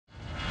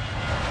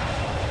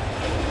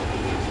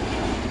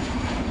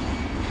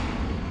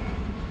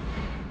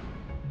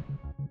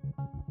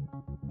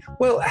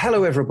Well,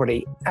 hello,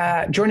 everybody.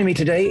 Joining me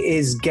today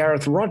is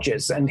Gareth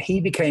Rogers, and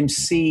he became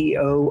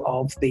CEO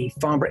of the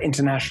Farnborough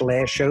International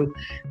Airshow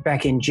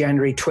back in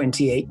January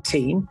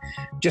 2018,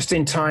 just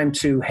in time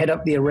to head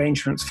up the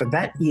arrangements for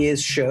that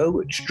year's show,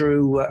 which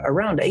drew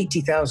around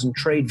 80,000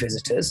 trade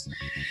visitors.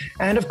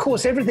 And of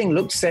course, everything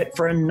looked set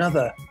for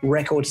another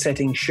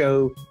record-setting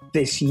show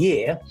this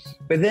year,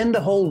 but then the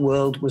whole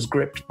world was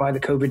gripped by the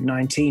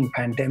COVID-19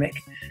 pandemic.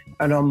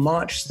 And on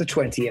March the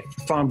 20th,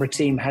 the Farnborough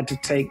team had to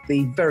take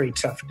the very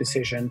tough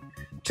decision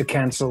to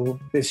cancel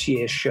this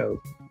year's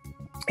show.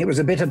 It was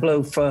a bitter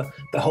blow for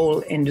the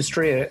whole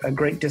industry, a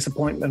great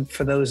disappointment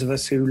for those of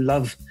us who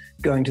love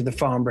going to the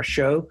Farnborough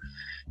show.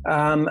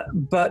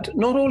 But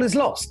not all is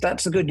lost.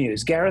 That's the good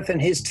news. Gareth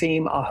and his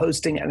team are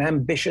hosting an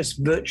ambitious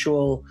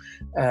virtual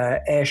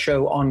air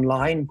show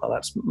online. Well,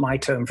 that's my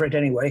term for it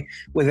anyway,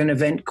 with an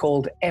event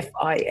called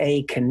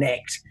FIA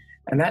Connect.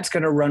 And that's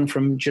going to run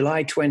from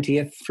July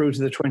 20th through to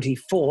the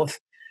 24th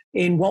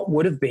in what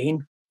would have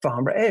been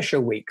Farnborough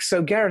Airshow Week.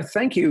 So, Gareth,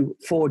 thank you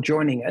for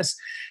joining us.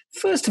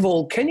 First of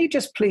all, can you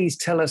just please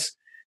tell us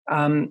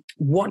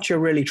what you're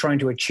really trying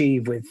to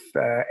achieve with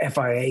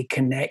FIA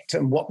Connect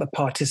and what the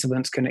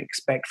participants can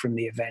expect from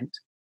the event?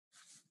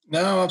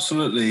 No,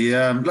 absolutely.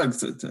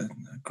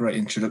 Great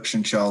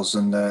introduction, Charles,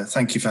 and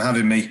thank you for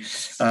having me.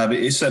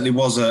 It certainly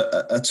was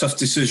a tough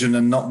decision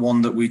and not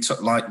one that we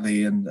took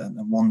lightly, and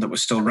one that we're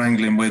still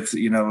wrangling with,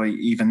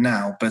 even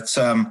now. But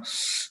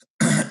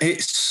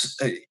it's,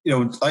 like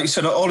you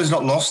said, all is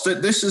not lost.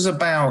 This is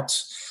about,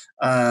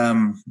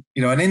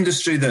 an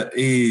industry that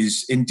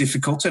is in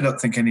difficulty. I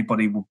don't think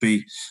anybody will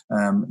be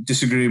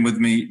disagreeing with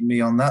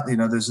me on that.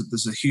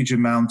 There's a huge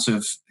amount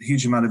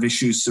of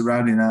issues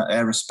surrounding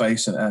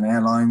aerospace and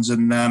airlines,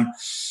 and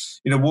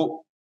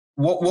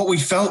what we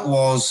felt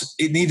was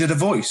it needed a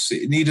voice.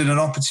 It needed an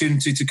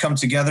opportunity to come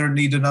together. It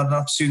needed an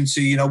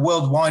opportunity,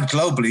 worldwide,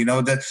 globally.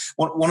 That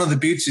one of the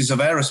beauties of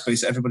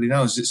aerospace, everybody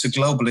knows, it's a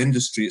global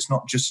industry. It's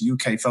not just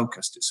UK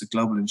focused. It's a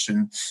global industry.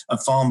 And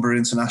Farnborough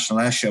International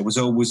Airshow was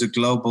always a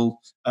global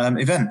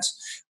event.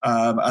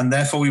 And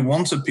therefore, we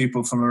wanted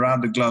people from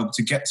around the globe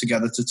to get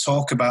together to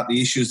talk about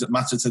the issues that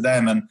matter to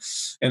them.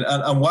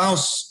 And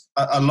whilst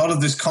a lot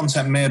of this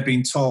content may have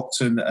been talked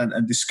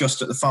and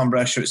discussed at the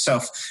Farnborough Airshow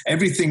itself,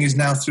 everything is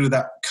now through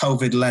that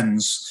COVID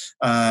lens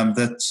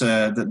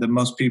that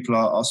most people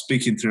are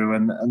speaking through.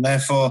 And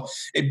therefore,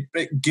 it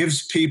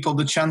gives people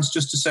the chance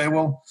just to say,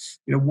 well,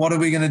 what are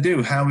we going to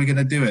do? How are we going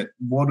to do it?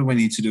 What do we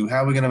need to do?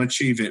 How are we going to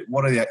achieve it?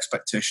 What are the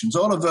expectations?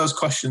 All of those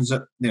questions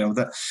that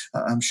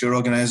I'm sure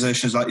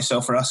organisations like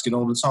yourself are asking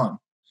all the time.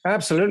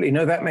 Absolutely.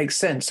 No, that makes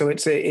sense. So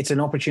it's an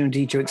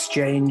opportunity to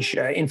exchange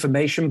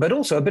information, but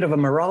also a bit of a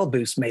morale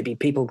boost. Maybe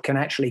people can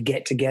actually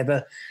get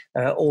together,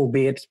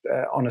 albeit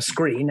on a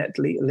screen. At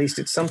least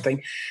it's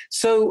something.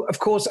 So, of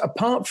course,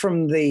 apart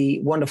from the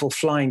wonderful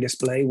flying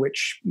display,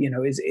 which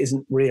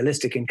isn't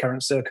realistic in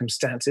current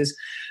circumstances,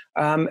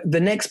 the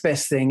next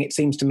best thing, it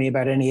seems to me,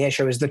 about any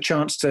airshow is the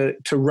chance to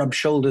rub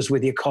shoulders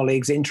with your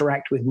colleagues,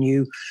 interact with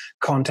new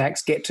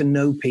contacts, get to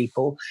know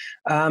people.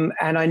 And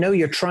I know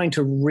you're trying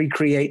to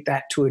recreate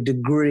that to a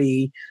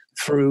degree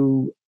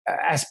through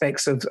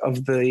aspects of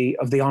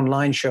the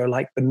online show,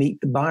 like the Meet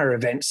the Buyer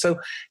event. So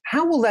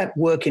how will that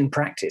work in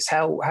practice?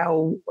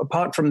 How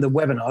apart from the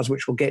webinars,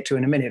 which we'll get to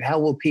in a minute, how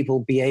will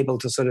people be able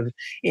to sort of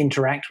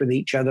interact with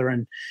each other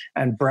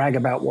and brag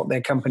about what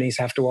their companies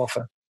have to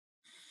offer?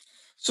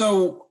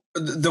 So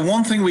the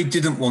one thing we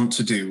didn't want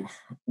to do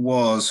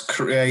was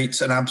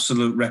create an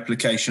absolute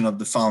replication of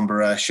the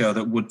Farnborough Airshow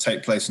that would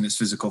take place in its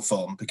physical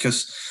form,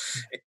 because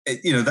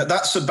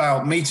that's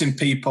about meeting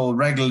people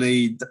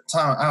regularly,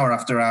 hour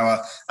after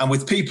hour, and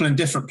with people in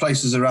different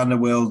places around the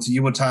world.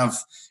 You would have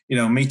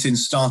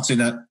meetings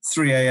starting at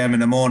 3 a.m. in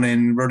the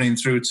morning, running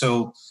through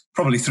till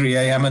probably 3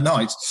 a.m. at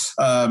night.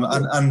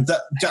 And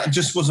that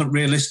just wasn't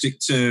realistic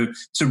to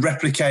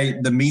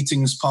replicate the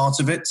meetings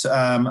part of it.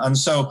 And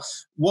so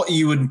what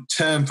you would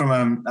term from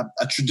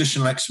a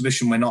traditional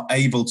exhibition, we're not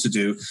able to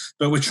do,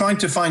 but we're trying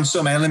to find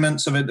some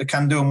elements of it that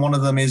can do. And one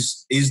of them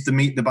is the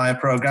Meet the Buyer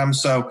program.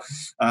 So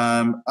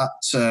at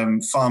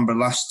Farnborough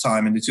last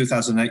time in the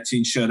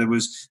 2018 show, there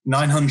was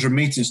 900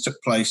 meetings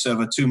took place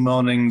over 2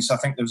 mornings. I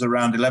think there was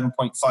around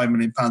 £11.5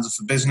 million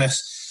for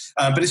business.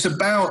 But it's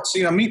about,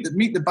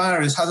 Meet the Buyer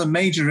has a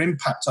major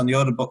impact on the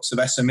order books of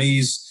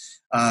SMEs.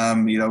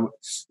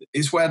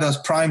 It's where those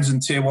primes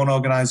and tier one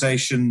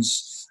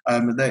organisations,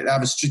 they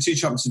have a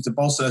strategic opportunity to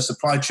bolster their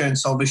supply chain,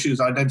 solve issues,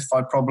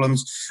 identify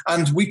problems.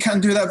 And we can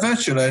do that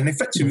virtually. And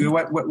effectively,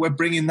 we're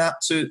bringing that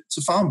to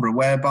Farnborough,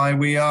 whereby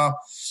we are,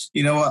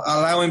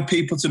 allowing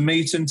people to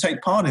meet and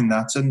take part in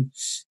that. And,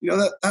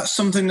 that's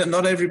something that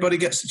not everybody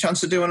gets the chance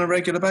to do on a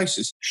regular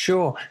basis.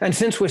 Sure. And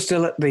since we're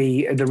still at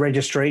the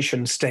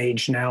registration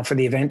stage now for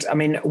the event, I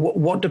mean,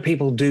 what do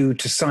people do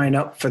to sign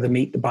up for the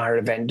Meet the Buyer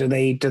event? Do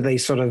they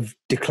sort of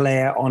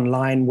declare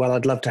online, well,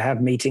 I'd love to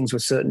have meetings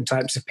with certain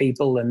types of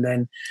people, and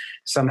then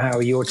somehow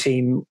your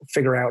team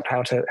figure out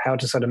how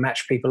to sort of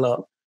match people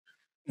up?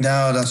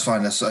 No, that's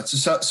fine. So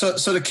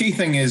the key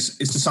thing is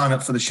to sign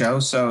up for the show.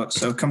 So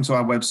come to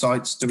our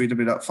website,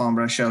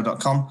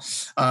 www.farnboroughshow.com,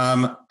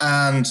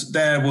 and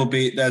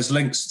there's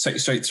links to take you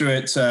straight through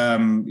it.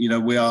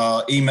 We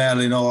are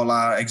emailing all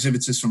our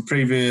exhibitors from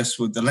previous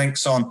with the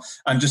links on,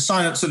 and just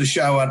sign up to the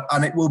show,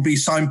 and it will be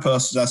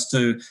signposted as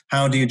to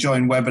how do you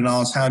join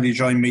webinars, how do you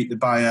join Meet the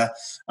Buyer,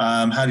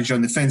 how do you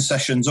join the Fin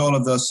sessions, all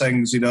of those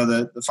things.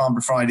 The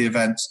Farnborough Friday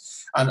events.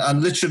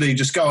 And literally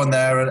just go on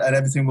there and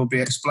everything will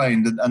be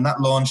explained. And that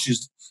launch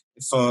is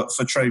for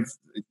trade,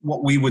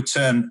 what we would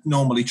term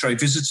normally trade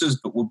visitors,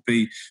 but would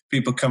be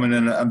people coming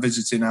in and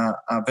visiting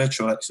our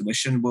virtual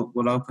exhibition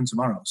will open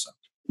tomorrow. So.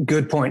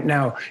 Good point.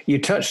 Now, you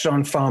touched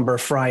on Farnborough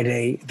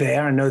Friday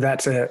there. I know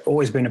that's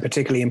always been a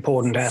particularly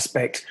important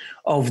aspect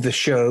of the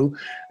show,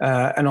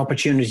 an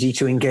opportunity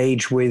to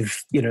engage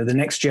with, the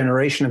next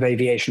generation of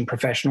aviation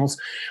professionals.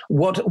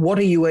 What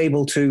are you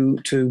able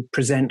to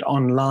present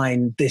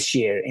online this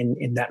year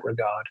in that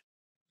regard?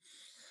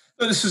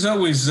 Well, this is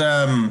always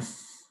a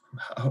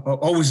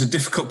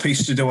difficult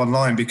piece to do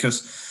online,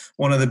 because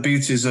one of the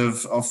beauties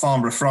of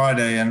Farnborough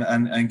Friday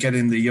and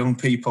getting the young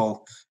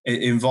people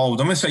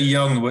involved. I'm going to say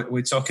young,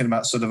 we're talking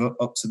about sort of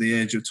up to the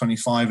age of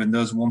 25 and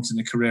those wanting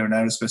a career in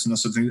aerospace and that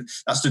sort of thing.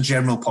 That's the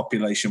general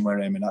population we're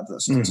aiming at.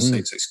 That's not to say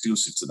it's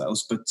exclusive to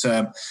those, but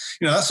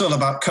that's all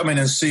about coming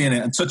and seeing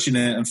it and touching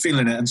it and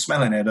feeling it and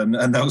smelling it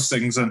and those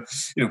things. And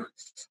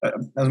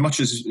as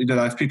much as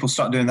if people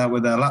start doing that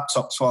with their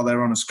laptops while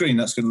they're on a screen,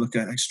 that's going to look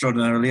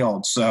extraordinarily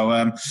odd. So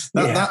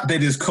that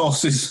bit, of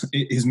course,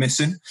 is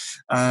missing.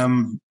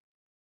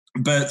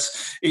 But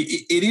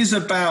it is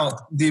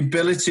about the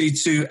ability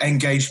to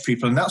engage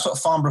people. And that's what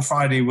Farnborough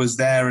Friday was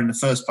there in the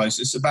first place.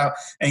 It's about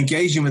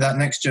engaging with that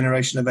next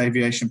generation of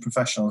aviation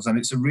professionals. And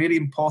it's a really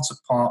important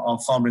part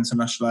of Farnborough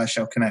International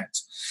Airshow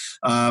Connect.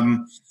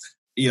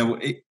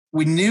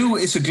 We knew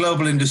it's a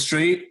global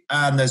industry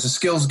and there's a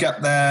skills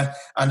gap there,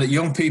 and that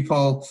young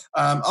people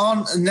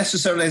aren't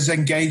necessarily as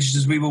engaged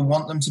as we would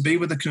want them to be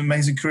with the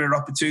amazing career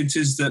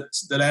opportunities that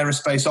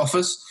aerospace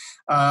offers.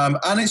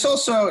 And it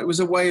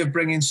was a way of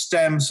bringing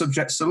STEM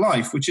subjects to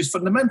life, which is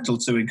fundamental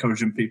to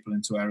encouraging people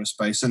into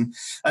aerospace. And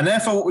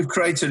therefore, what we've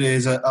created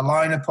is a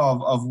lineup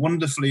of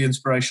wonderfully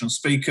inspirational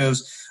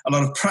speakers, a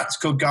lot of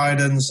practical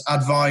guidance,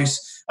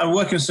 advice, and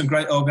working with some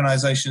great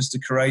organisations to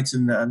create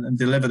and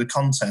deliver the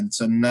content.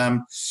 And,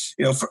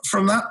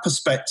 from that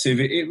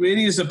perspective, it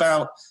really is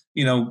about,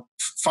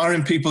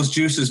 firing people's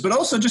juices, but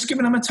also just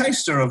giving them a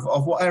taster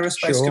of what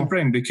aerospace can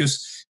bring,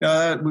 because,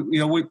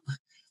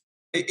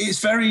 it's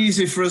very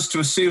easy for us to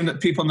assume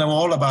that people know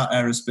all about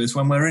aerospace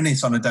when we're in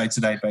it on a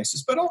day-to-day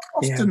basis. But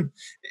often,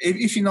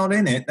 if you're not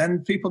in it,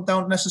 then people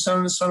don't necessarily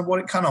understand what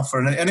it can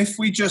offer. And if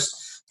we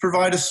just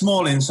provide a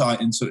small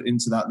insight into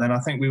that, then I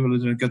think we will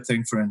do a good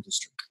thing for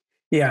industry.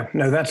 Yeah,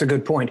 no, that's a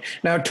good point.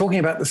 Now, talking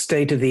about the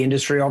state of the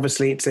industry,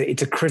 obviously it's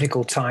a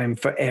critical time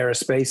for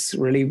aerospace,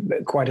 really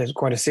quite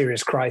a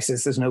serious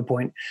crisis. There's no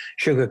point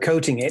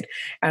sugarcoating it.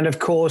 And of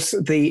course,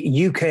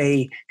 the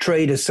UK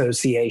Trade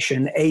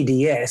Association,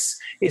 ADS,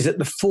 is at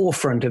the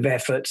forefront of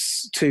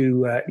efforts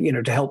to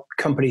help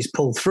companies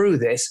pull through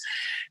this.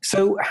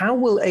 So how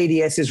will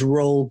ADS's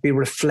role be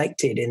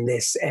reflected in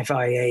this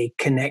FIA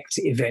Connect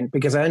event?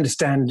 Because I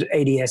understand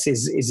ADS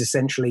is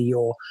essentially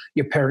your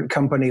parent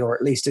company, or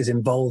at least is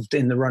involved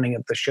in the running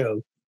of the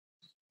show.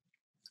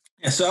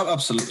 Yes,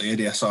 absolutely.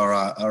 ADS are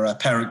our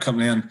parent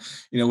company, and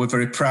we're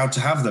very proud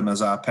to have them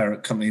as our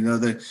parent company.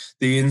 The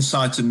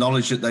insight and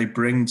knowledge that they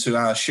bring to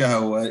our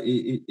show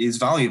is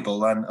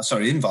valuable and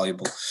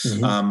invaluable.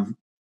 Mm-hmm.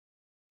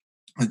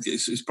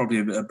 It's probably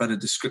a better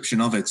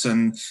description of it.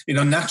 And,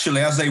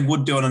 naturally, as they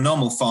would do on a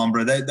normal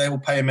Farnborough, they will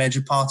play a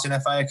major part in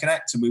FIA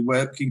Connect, and we're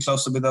working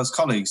closely with those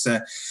colleagues.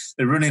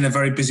 They're running a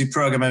very busy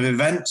program of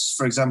events.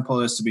 For example,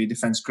 there's to be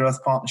Defence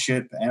Growth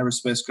Partnership,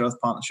 Aerospace Growth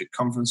Partnership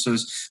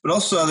conferences, but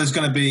also there's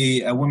going to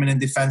be a Women in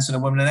Defence and a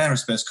Women in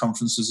Aerospace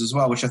conferences as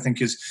well, which I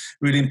think is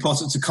really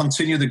important to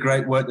continue the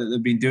great work that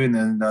they've been doing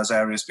in those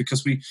areas,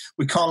 because we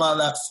can't let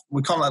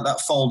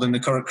that fold in the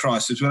current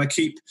crisis. We're going to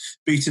keep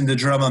beating the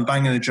drum and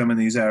banging the drum in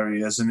these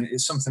areas. And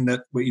it's something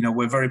that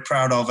we're very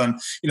proud of. And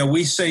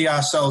we see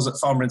ourselves at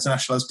Farnborough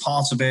International as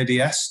part of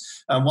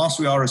ADS. And whilst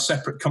we are a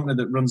separate company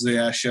that runs the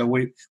air show,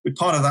 we're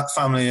part of that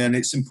family, and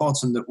it's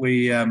important that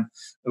we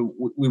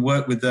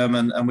work with them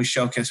and we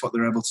showcase what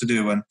they're able to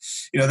do. And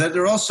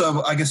they're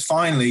also, I guess,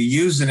 finally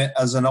using it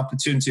as an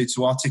opportunity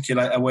to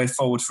articulate a way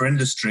forward for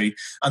industry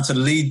and to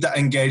lead that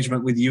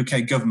engagement with the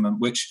UK government,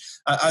 which,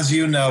 as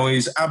you know,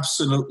 is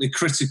absolutely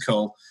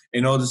critical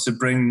in order to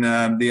bring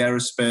the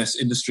aerospace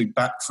industry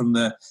back from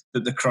the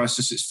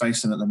crisis it's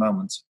facing at the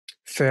moment.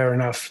 Fair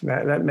enough.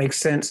 That makes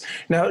sense.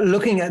 Now,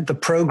 looking at the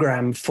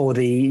program for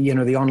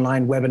the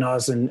online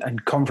webinars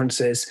and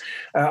conferences,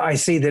 I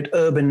see that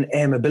urban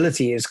air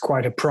mobility is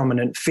quite a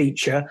prominent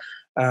feature.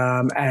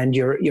 And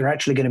you're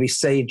actually going to be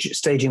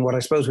staging what I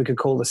suppose we could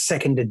call the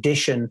second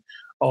edition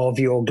of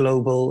your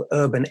Global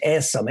Urban Air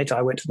Summit.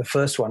 I went to the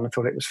first one. I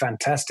thought it was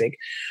fantastic.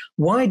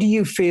 Why do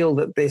you feel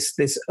that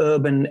this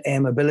urban air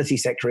mobility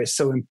sector is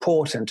so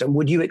important? And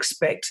would you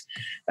expect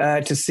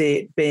to see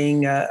it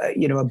being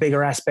a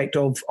bigger aspect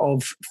of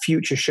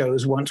future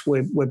shows once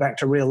we're back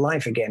to real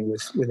life again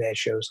with air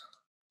shows?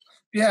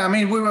 Yeah, I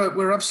mean,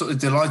 we're absolutely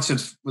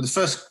delighted with the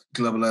first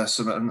Global Air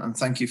Summit, and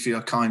thank you for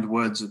your kind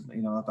words,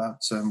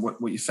 about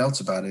what you felt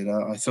about it.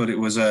 I thought it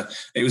was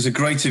a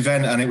great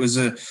event, and it was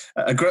a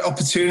great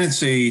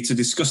opportunity to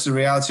discuss the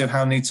reality of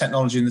how new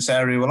technology in this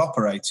area will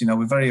operate.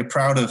 We're very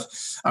proud of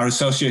our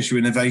association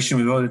with innovation.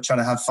 We've always tried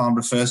to have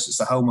Farnborough first. It's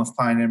the home of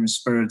pioneering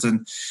spirit,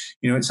 and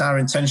it's our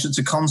intention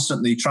to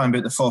constantly try and be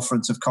at the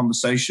forefront of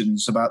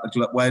conversations about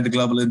where the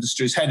global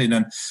industry is heading.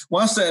 And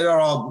whilst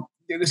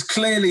there's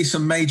clearly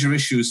some major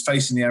issues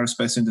facing the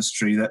aerospace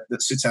industry that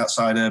sit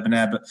outside urban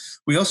air, but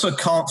we also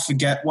can't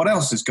forget what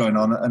else is going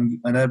on, and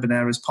urban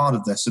air is part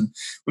of this. And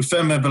we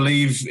firmly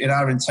believe in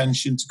our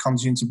intention to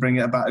continue to bring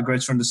it about a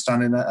greater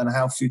understanding and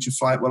how future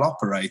flight will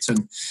operate.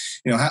 And,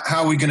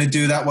 how are we going to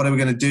do that? What are we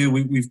going to do?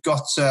 We've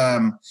got,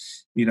 some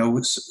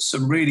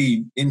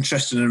really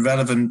interesting and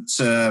relevant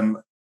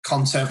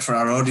content for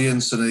our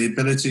audience, and the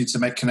ability to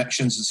make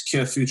connections and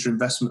secure future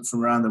investment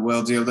from around the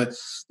world. The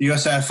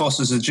US Air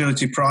Force's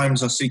agility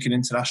primes are seeking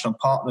international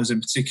partners,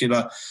 in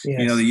particular,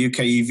 yes. The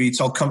UK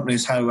eVTOL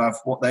companies who have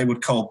what they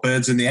would call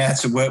birds in the air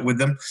to work with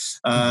them.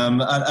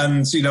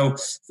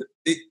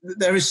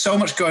 There is so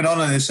much going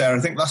on in this area.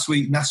 I think last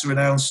week NASA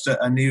announced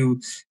a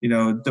new,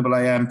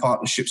 AIN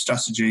partnership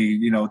strategy,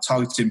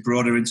 targeting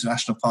broader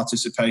international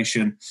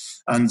participation.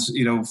 And,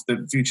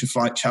 the Future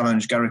Flight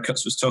Challenge, Gary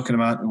Cutts was talking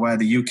about, where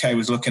the UK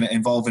was looking at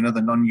involving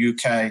other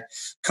non-UK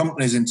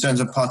companies in terms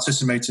of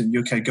participating in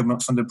UK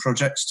government-funded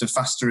projects to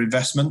faster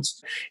investment.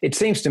 It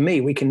seems to me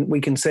we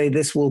can say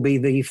this will be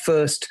the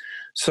first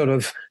sort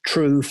of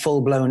true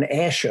full-blown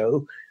air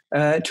show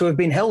to have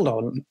been held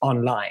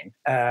online.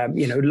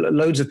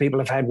 Loads of people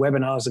have had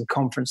webinars and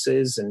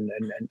conferences and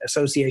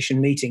association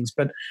meetings,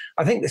 but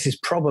I think this is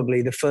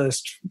probably the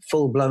first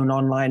full-blown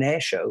online air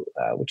show,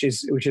 which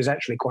is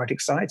actually quite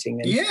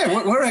exciting.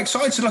 And we're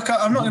excited. Look,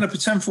 I'm not going to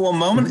pretend for one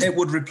moment it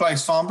would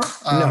replace Farnborough.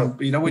 No.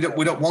 We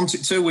don't want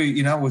it to.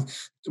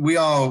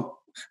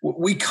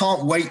 We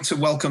can't wait to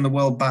welcome the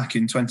world back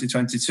in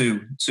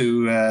 2022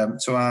 to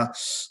our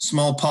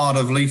small part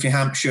of leafy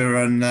Hampshire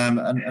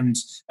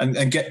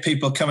and get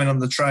people coming on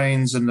the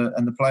trains and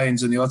the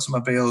planes and the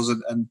automobiles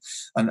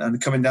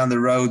and coming down the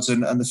roads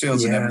and the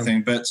fields and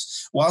everything. But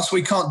whilst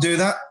we can't do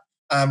that,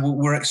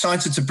 we're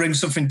excited to bring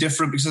something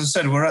different, because, as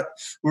I said,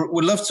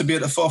 we love to be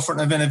at the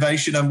forefront of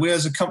innovation, and we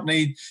as a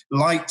company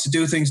like to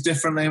do things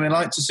differently, and we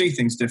like to see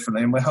things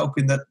differently, and we're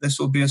hoping that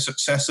this will be a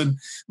success. And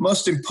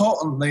most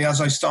importantly,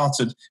 as I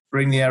started,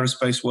 bring the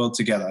aerospace world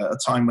together at a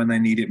time when they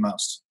need it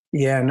most.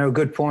 Yeah, no,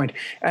 good point.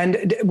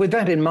 And with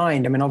that in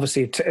mind, I mean,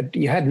 obviously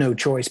you had no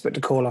choice but to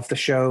call off the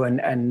show,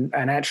 and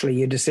actually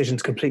your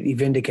decision's completely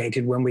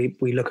vindicated when we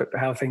look at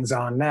how things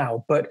are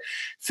now. But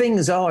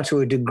things are, to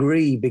a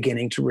degree,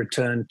 beginning to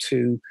return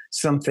to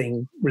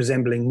something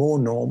resembling more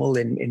normal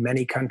in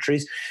many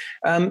countries.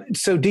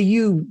 So do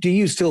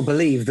you still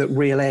believe that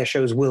real air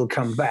shows will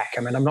come back?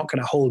 I mean, I'm not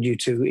going to hold you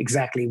to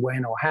exactly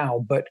when or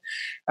how, but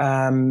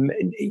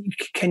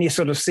can you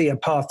sort of see a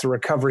path to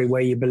recovery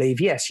where you believe,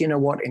 yes, you know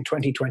what, in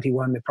 2021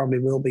 there probably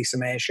will be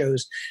some air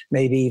shows,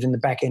 maybe even the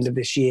back end of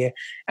this year,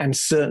 and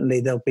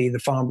certainly there'll be the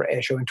Farnborough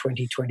Air Show in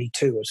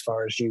 2022, as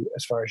far as you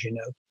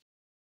know.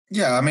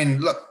 Yeah, I mean,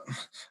 look,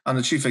 I'm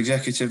the chief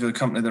executive of a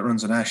company that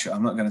runs an air show.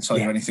 I'm not going to tell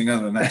you anything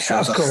other than air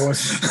shows. Of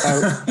course.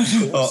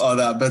 or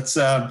that.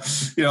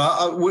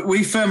 But,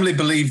 we firmly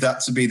believe that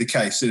to be the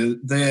case.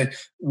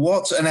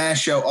 What an air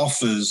show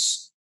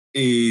offers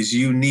is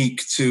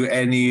unique to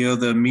any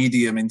other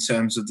medium in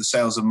terms of the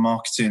sales and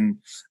marketing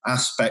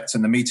aspect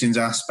and the meetings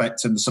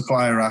aspect and the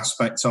supplier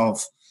aspect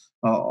of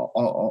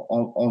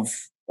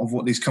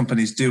what these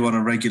companies do on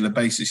a regular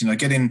basis.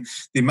 Getting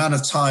the amount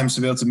of time to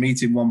be able to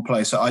meet in one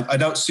place. I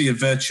don't see a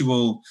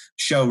virtual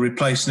show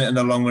replacing it in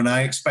the long run.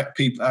 I expect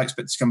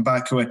to come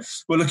back. We're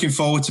looking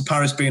forward to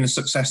Paris being a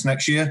success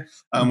next year,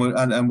 and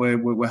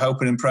we're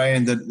hoping and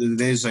praying that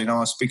it is. I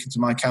was speaking to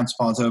my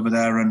counterpart over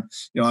there, and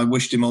I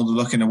wished him all the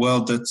luck in the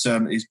world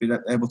that he's been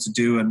able to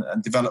do and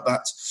develop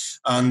that.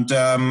 And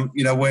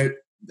we're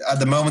at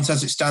the moment,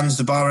 as it stands,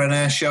 the Bahrain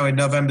Air Show in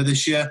November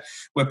this year.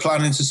 We're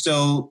planning to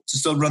still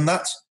run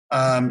that.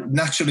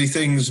 Naturally,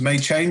 things may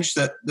change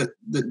that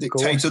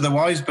dictate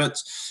otherwise,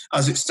 but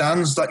as it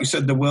stands, like you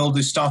said, the world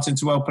is starting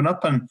to open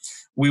up, and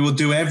we will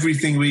do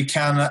everything we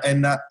can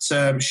in that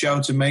show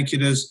to make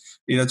it as,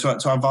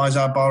 to advise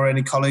our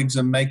Bahraini colleagues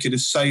and make it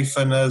as safe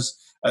and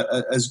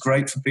as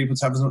great for people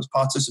to have as much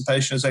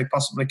participation as they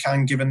possibly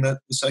can, given the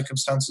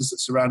circumstances that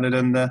surround it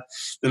and the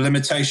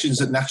limitations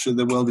that naturally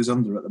the world is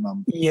under at the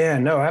moment. Yeah,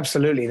 no,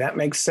 absolutely. That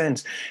makes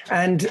sense.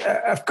 And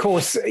of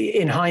course,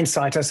 in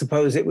hindsight, I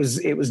suppose it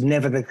was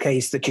never the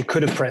case that you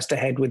could have pressed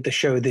ahead with the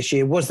show this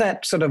year. Was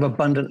that sort of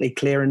abundantly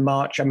clear in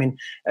March? I mean,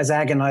 as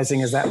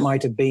agonizing as that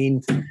might have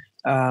been.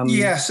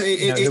 Yes,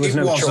 it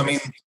was. Choice. I mean,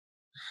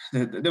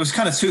 there was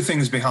kind of two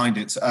things behind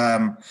it.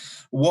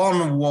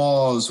 One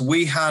was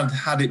we had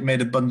it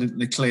made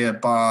abundantly clear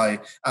by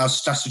our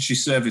statutory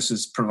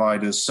services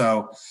providers,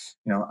 so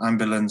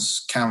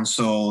ambulance,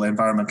 council,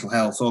 environmental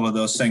health, all of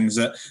those things,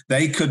 that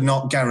they could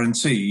not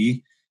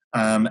guarantee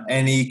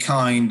any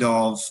kind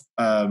of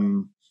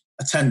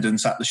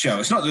attendance at the show.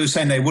 It's not that they're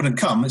saying they wouldn't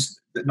come. It's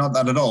not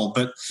that at all.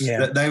 But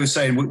they were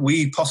saying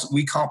we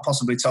can't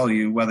possibly tell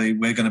you whether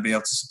we're going to be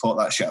able to support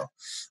that show.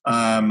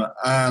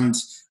 And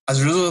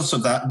as a result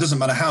of that, it doesn't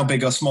matter how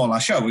big or small our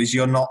show is,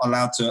 you're not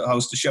allowed to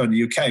host a show in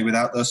the UK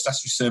without those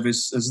statutory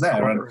services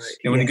there. And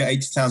when you get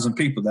 80,000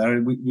 people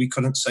there, we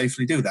couldn't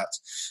safely do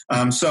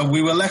that. So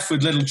we were left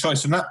with little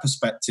choice from that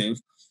perspective.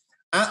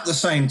 At the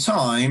same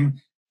time,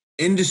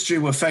 industry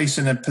were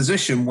facing a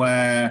position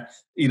where,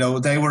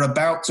 they were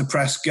about to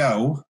press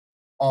go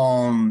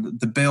on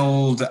the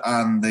build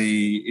and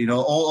the,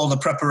 all the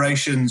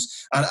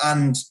preparations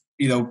and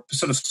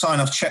sort of sign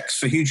off checks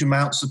for huge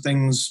amounts of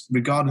things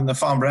regarding the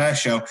Farnborough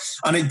Airshow.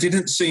 And it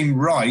didn't seem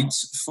right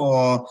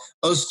for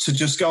us to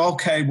just go,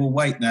 okay, we'll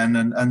wait then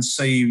and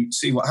see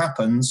what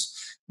happens,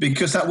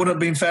 because that wouldn't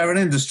have been fair in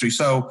industry.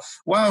 So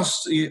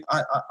whilst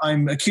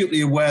I'm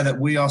acutely aware that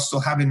we are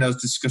still having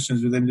those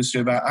discussions with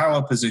industry about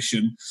our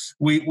position,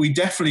 we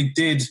definitely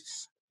did,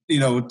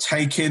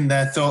 take in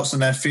their thoughts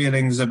and their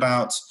feelings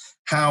about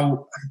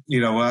how,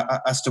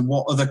 as to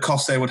what other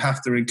costs they would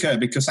have to incur,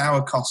 because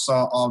our costs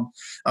are on,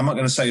 I'm not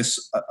going to say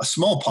a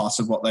small part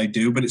of what they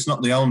do, but it's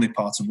not the only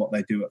part of what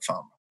they do at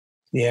Farnborough.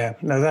 Yeah,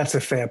 no, that's a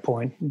fair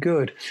point.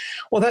 Good.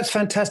 Well, that's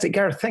fantastic.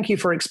 Gareth, thank you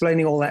for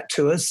explaining all that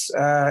to us.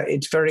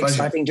 It's very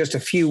exciting, just a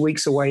few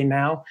weeks away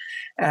now.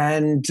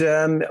 And,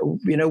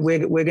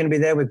 we're going to be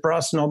there with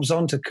brass knobs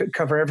on to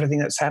cover everything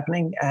that's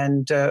happening.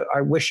 And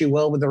I wish you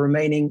well with the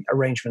remaining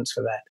arrangements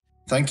for that.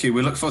 Thank you.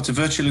 We look forward to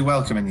virtually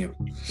welcoming you.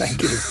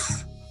 Thank you.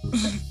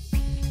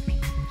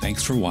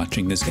 Thanks for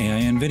watching this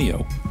AIN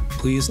video.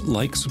 Please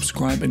like,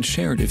 subscribe, and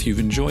share it if you've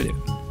enjoyed it.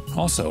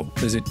 Also,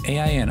 visit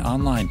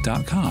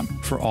AINonline.com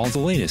for all the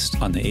latest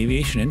on the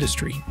aviation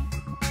industry.